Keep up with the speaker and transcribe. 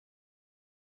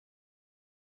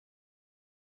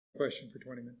question for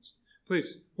 20 minutes.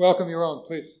 Please, welcome Jeroen,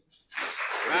 please.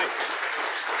 All right.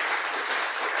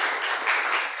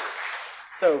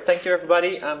 So, thank you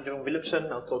everybody. I'm Jeroen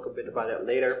Willemsen. I'll talk a bit about that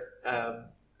later.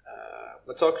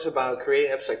 My talk is about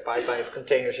creating AppSec pipeline of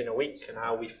containers in a week and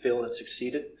how we failed and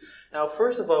succeeded. Now,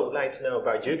 first of all, I would like to know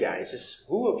about you guys is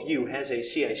who of you has a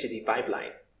CI/CD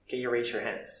pipeline? Can you raise your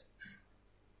hands?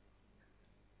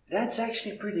 That's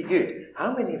actually pretty good.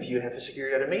 How many of you have a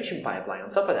security automation pipeline on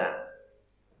top of that?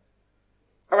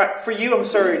 Alright, for you, I'm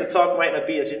sorry, the talk might not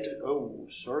be as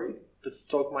the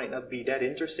talk might not be that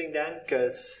interesting then,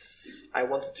 because I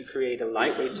wanted to create a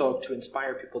lightweight talk to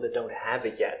inspire people that don't have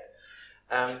it yet.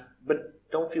 But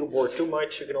don't feel bored too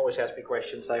much. You can always ask me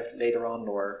questions later on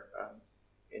or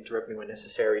interrupt me when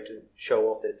necessary to show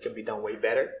off that it can be done way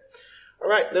better.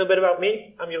 Alright, a little bit about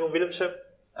me. I'm Jeroen Willemsen.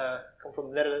 Come from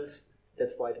the Netherlands.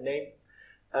 That's why the name.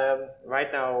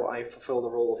 Right now I fulfill the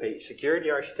role of a security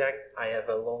architect. I have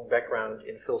a long background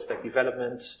in full stack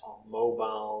development on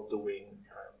mobile, doing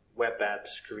web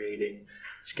apps, creating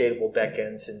scalable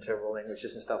backends in several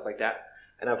languages and stuff like that.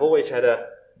 And I've always had a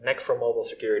knack for mobile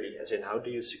security, as in how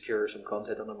do you secure some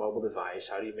content on a mobile device,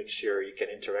 how do you make sure you can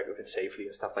interact with it safely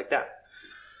and stuff like that.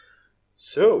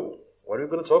 So, what are we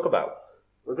going to talk about?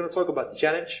 We're going to talk about the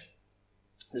challenge,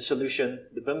 the solution,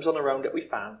 the bumps on the road that we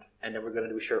found, and then we're going to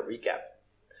do a short recap.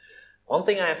 One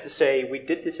thing I have to say, we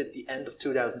did this at the end of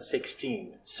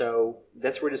 2016, so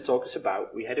that's where this talk is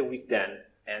about. We had a week then,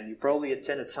 and you probably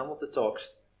attended some of the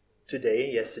talks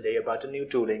yesterday about the new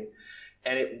tooling,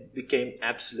 and it became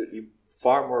absolutely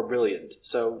far more brilliant.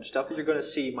 So the stuff that you're going to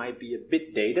see might be a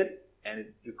bit dated,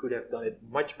 and you could have done it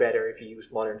much better if you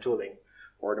used modern tooling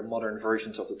or the modern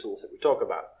versions of the tools that we talk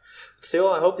about. Still,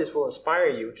 I hope this will inspire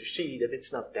you to see that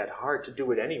it's not that hard to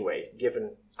do it anyway,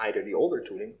 given either the older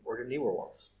tooling or the newer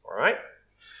ones. Alright?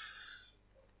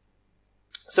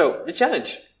 So, the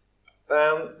challenge.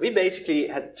 We basically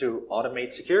had to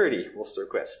automate security, was the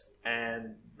request.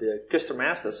 And the customer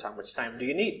asked us, how much time do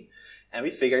you need? And we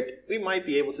figured we might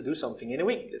be able to do something in a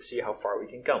week. Let's see how far we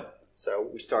can come. So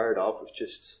we started off with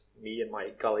just me and my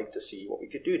colleague to see what we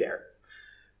could do there.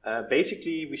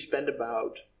 Basically, we spent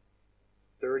about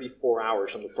 34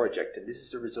 hours on the project, and this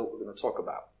is the result we're going to talk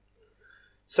about.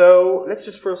 So let's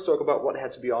just first talk about what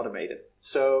had to be automated.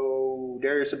 So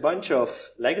there's a bunch of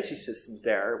legacy systems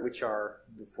there, which are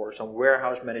for some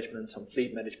warehouse management, some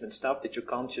fleet management stuff that you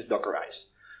can't just Dockerize.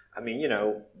 I mean, you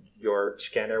know, your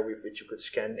scanner with which you could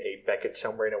scan a packet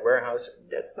somewhere in a warehouse,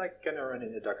 that's not going to run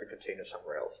in a Docker container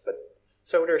somewhere else. But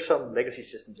so there's some legacy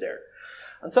systems there.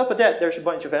 On top of that, there's a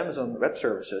bunch of Amazon Web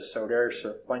Services. So there's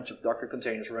a bunch of Docker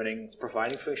containers running,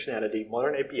 providing functionality,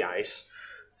 modern APIs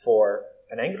for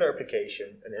an Angular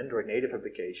application, an Android native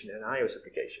application, and an iOS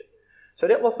application. So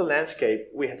that was the landscape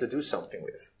we had to do something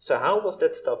with. So how was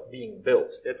that stuff being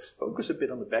built? Let's focus a bit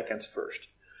on the backends first.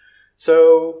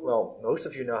 So, well, most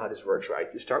of you know how this works, right?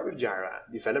 You start with Jira,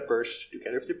 developers,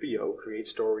 together with the PO, create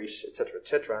stories, etc.,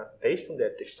 etc. Based on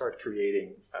that, they start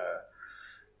creating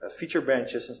feature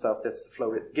branches and stuff. That's the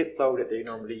flow Git flow that they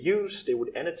normally use. They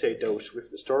would annotate those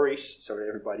with the stories so that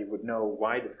everybody would know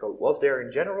why the code was there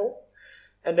in general.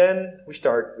 And then we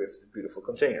start with the beautiful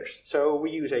containers. So we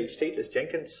use a stateless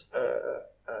Jenkins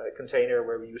container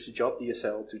where we use the job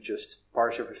DSL to just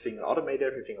parse everything and automate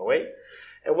everything away.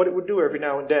 And what it would do every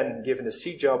now and then, given a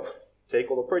C job, take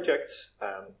all the projects,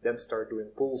 then start doing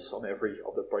pulls on every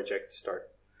of the projects, start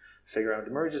figuring out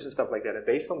the merges and stuff like that. And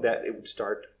based on that, it would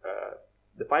start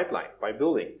the pipeline by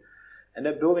building. And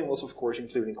that building was, of course,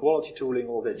 including quality tooling,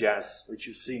 all that jazz, which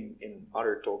you've seen in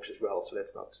other talks as well. So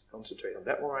let's not concentrate on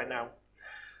that one right now.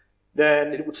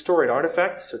 Then it would store an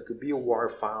artifact, so it could be a WAR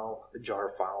file, a jar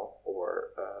file, or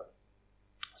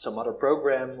some other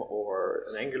program, or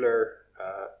an Angular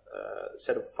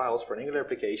set of files for an Angular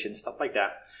application, stuff like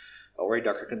that, or a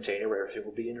Docker container where everything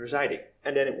will be in residing.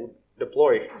 And then it would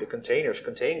deploy the containers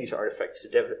containing these artifacts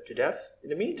to dev. In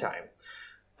the meantime,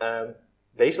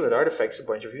 based on that artifacts, a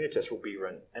bunch of unit tests will be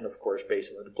run. And of course,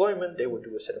 based on the deployment, they would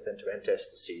do a set of end-to-end tests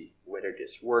to see whether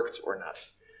this worked or not.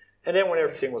 And then when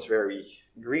everything was very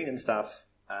green and stuff,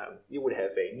 you would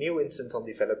have a new instance on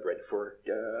develop ready for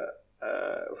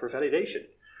validation.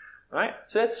 Right?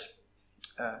 So that's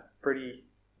pretty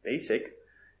basic.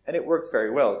 And it worked very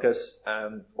well because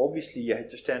obviously you had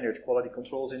your standard quality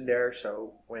controls in there.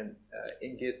 So when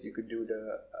in Git you could do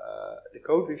the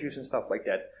code reviews and stuff like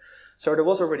that. So there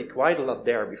was already quite a lot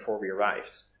there before we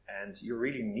arrived. And you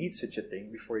really need such a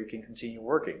thing before you can continue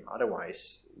working.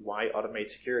 Otherwise, why automate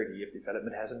security if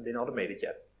development hasn't been automated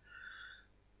yet?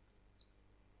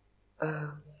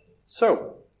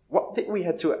 So, what did we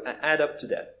have to add up to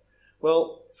that?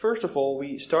 Well, first of all,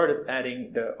 we started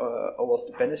adding the OWASP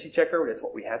dependency checker. That's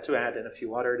what we had to add, and a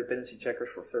few other dependency checkers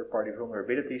for third-party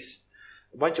vulnerabilities.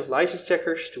 A bunch of license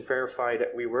checkers to verify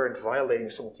that we weren't violating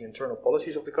some of the internal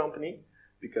policies of the company,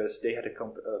 because they had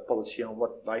a policy on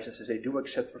what licenses they do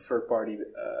accept for third-party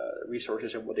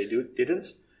resources and what they didn't.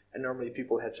 And normally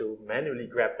people had to manually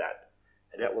grab that.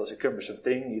 And that was a cumbersome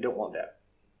thing. You don't want that.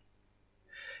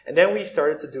 And then we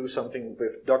started to do something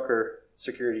with Docker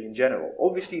security in general.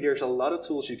 Obviously, there's a lot of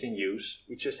tools you can use.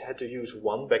 We just had to use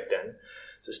one back then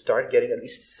to start getting at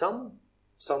least some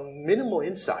minimal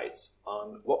insights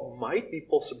on what might be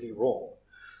possibly wrong.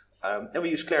 And we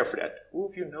use Claire for that. Who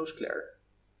of you knows Claire?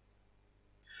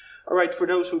 Alright, for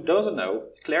those who doesn't know,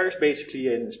 Claire is basically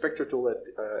an inspector tool that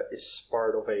is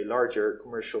part of a larger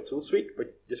commercial tool suite,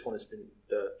 but this one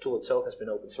the tool itself has been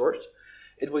open sourced.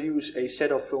 It will use a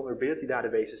set of vulnerability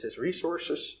databases as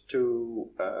resources to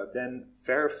then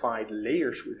verify the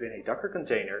layers within a Docker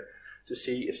container to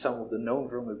see if some of the known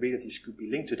vulnerabilities could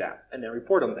be linked to that, and then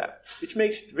report on that, which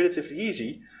makes it relatively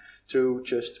easy to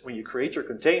just, when you create your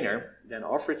container, then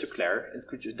offer it to Claire, and it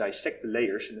could just dissect the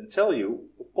layers and then tell you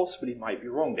what possibly might be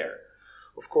wrong there.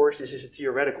 Of course, this is a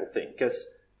theoretical thing,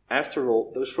 because after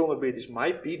all, those vulnerabilities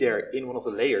might be there in one of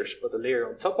the layers, but the layer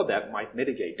on top of that might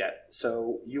mitigate that.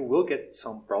 So you will get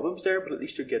some problems there, but at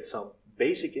least you get some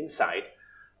basic insight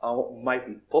on what might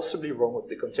be possibly wrong with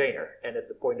the container. And at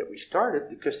the point that we started,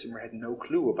 the customer had no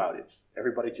clue about it.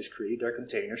 Everybody just created their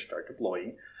container, start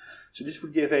deploying. So this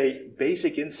would give a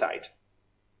basic insight.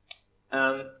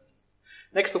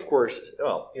 Next, of course,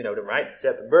 well, you know them, right?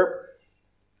 Zap and Burp.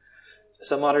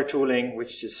 Some other tooling,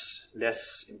 which is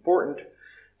less important.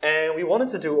 And we wanted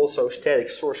to do also static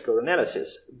source code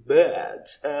analysis. But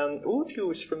who of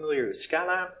you is familiar with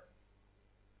Scala?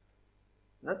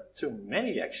 Not too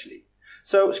many, actually.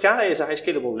 So Scala is a high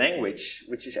scalable language,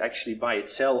 which is actually by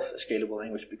itself a scalable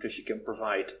language because you can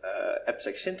provide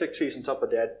AppSec syntax trees on top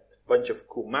of that, a bunch of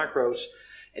cool macros,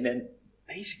 and then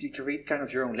basically create kind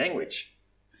of your own language.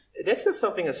 That's not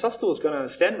something a SaaS tool is going to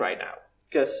understand right now,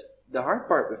 because the hard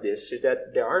part with this is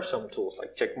that there are some tools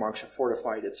like Checkmarks and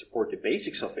Fortify that support the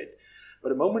basics of it. But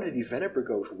the moment a developer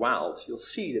goes wild, you'll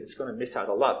see that it's going to miss out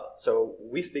a lot. So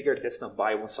we figured let's not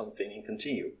buy one something and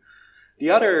continue. The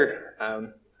other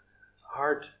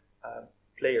hard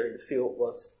player in the field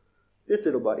was this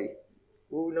little buddy.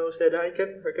 Who knows that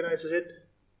icon? Recognizes it?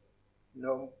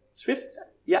 No. Swift?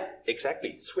 Yeah,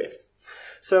 exactly. Swift.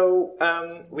 So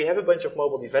we have a bunch of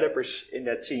mobile developers in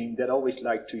that team that always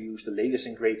like to use the latest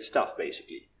and great stuff,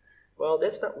 basically. Well,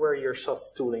 that's not where your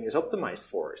SaaS tooling is optimized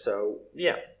for. So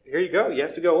yeah, here you go. You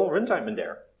have to go all runtime in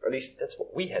there. Or at least that's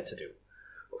what we had to do.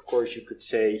 Of course, you could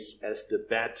say, as the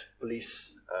bad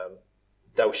police,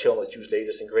 thou shalt not use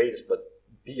latest and greatest, but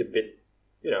be a bit,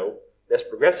 less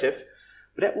progressive.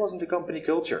 But that wasn't the company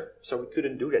culture. So we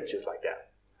couldn't do that just like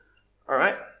that. All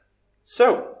right.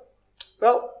 So,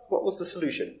 well, what was the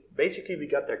solution? Basically, we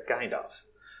got there kind of.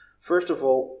 First of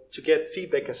all, to get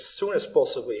feedback as soon as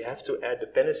possible, you have to add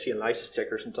dependency and license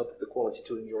checkers on top of the quality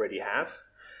tooling you already have.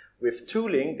 With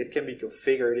tooling, it can be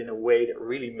configured in a way that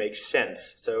really makes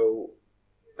sense. So,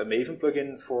 a Maven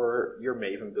plugin for your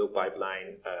Maven build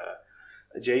pipeline,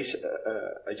 a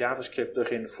JavaScript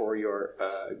plugin for your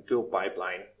build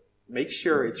pipeline. Make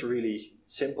sure it's really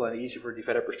simple and easy for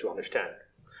developers to understand.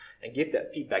 And give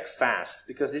that feedback fast,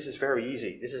 because this is very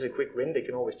easy. This is a quick win they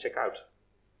can always check out.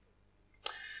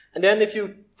 And then if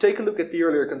you take a look at the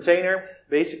earlier container,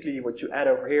 basically what you add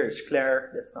over here is Claire.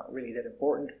 That's not really that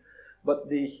important. But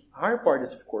the hard part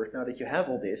is, of course, now that you have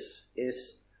all this,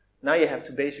 is now you have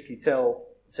to basically tell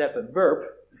Zap and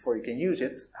Burp, before you can use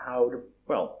it, how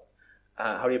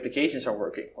the applications are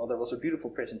working. Well, there was a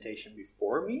beautiful presentation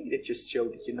before me that just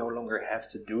showed that you no longer have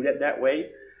to do that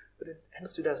way. But at the end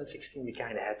of 2016, we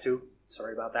kind of had to.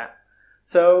 Sorry about that.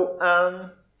 So,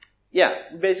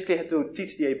 we basically had to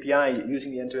teach the API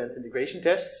using the end-to-end integration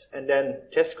tests, and then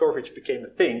test coverage became a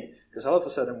thing, because all of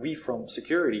a sudden we from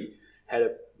security had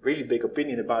a really big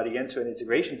opinion about the end-to-end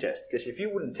integration test, because if you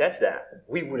wouldn't test that,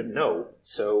 we wouldn't know.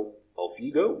 So, off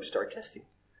you go, start testing.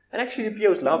 And actually the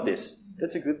POs love this.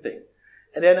 That's a good thing.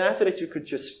 And then after that, you could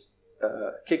just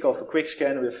kick off a quick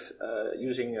scan with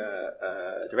using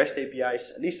the REST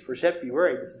APIs. At least for Zap, we were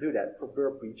able to do that. For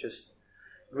Burp, we just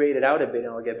graded out a bit, and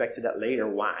I'll get back to that later,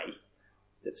 why.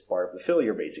 That's part of the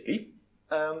failure, basically.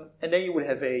 And then you would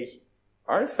have a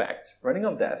artifact running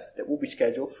on dev that will be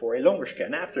scheduled for a longer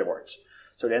scan afterwards.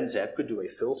 So then Zap could do a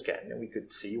full scan, and we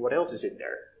could see what else is in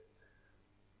there.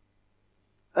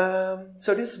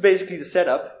 So this is basically the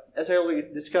setup. As I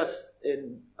already discussed,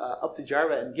 in up to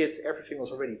Java and Git, everything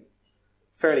was already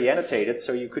fairly annotated,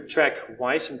 so you could track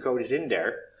why some code is in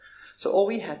there. So all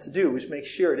we had to do was make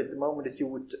sure that the moment that you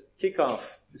would kick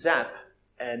off Zap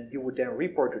and you would then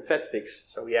report to ThreadFix,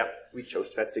 so yeah, we chose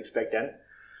ThreadFix back then,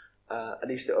 at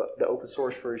least the open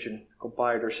source version,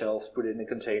 compile it ourselves, put it in a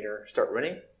container, start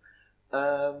running.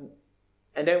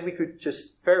 And then we could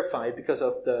just verify because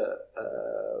of the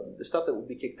stuff that would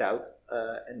be kicked out,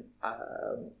 and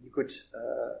you could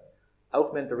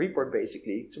augment the report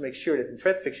basically to make sure that in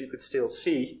ThreadFix you could still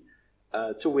see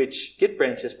to which Git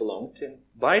branches belonged, and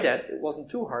by that it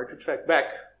wasn't too hard to track back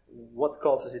what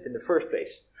causes it in the first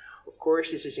place. Of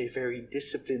course, this is a very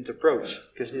disciplined approach,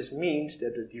 because this means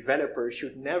that the developer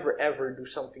should never ever do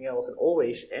something else and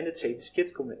always annotate this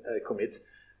Git commit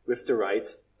with the right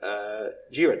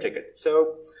Jira ticket.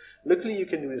 So luckily you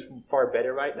can do this far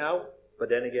better right now, but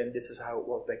then again, this is how it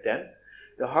was back then.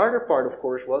 The harder part, of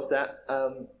course, was that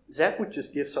Zap would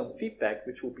just give some feedback,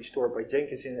 which would be stored by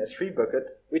Jenkins in an S3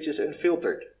 bucket, which is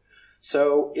unfiltered.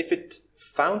 So if it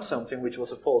found something which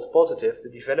was a false positive, the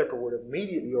developer would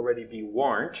immediately already be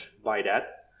warned by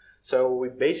that. So we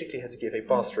basically had to give a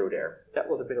pass-through there. That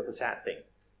was a bit of a sad thing.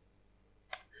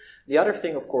 The other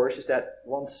thing, of course, is that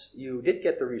once you did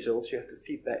get the results, you have to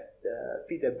feed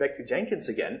that back to Jenkins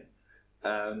again,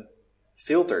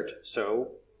 filtered.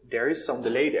 So there is some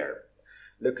delay there.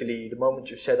 Luckily, the moment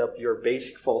you set up your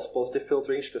basic false positive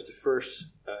filterings, because the first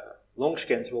long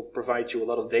scans will provide you a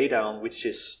lot of data on which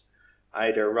is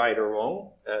either right or wrong,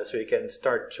 so you can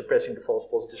start suppressing the false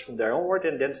positives from there onward,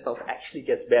 and then stuff actually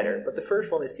gets better. But the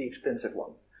first one is the expensive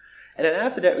one. And then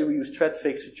after that, we will use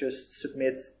ThreadFix to just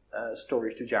submit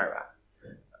stories to Jira.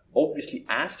 Obviously,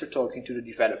 after talking to the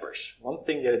developers. One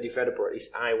thing that a developer, at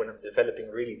least I, when I'm developing,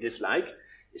 really dislike,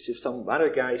 is if some other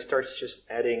guy starts just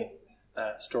adding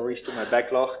stories to my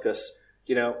backlog, because,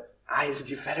 you know, I as a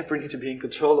developer need to be in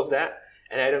control of that,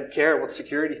 and I don't care what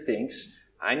security thinks.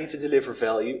 I need to deliver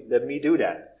value, let me do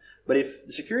that. But if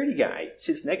the security guy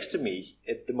sits next to me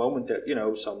at the moment that, you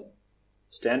know, some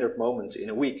standard moment in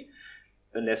a week,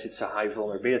 unless it's a high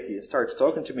vulnerability, and starts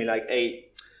talking to me like, hey,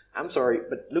 I'm sorry,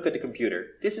 but look at the computer.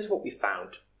 This is what we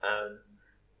found,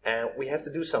 and we have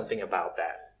to do something about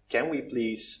that. Can we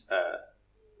please,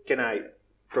 can I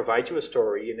provide you a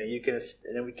story, and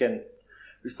then we can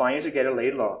refine it together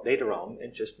later on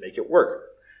and just make it work.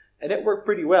 And it worked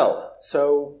pretty well.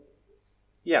 So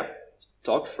yeah,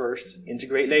 talk first,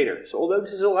 integrate later. So although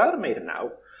this is all automated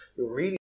now, you really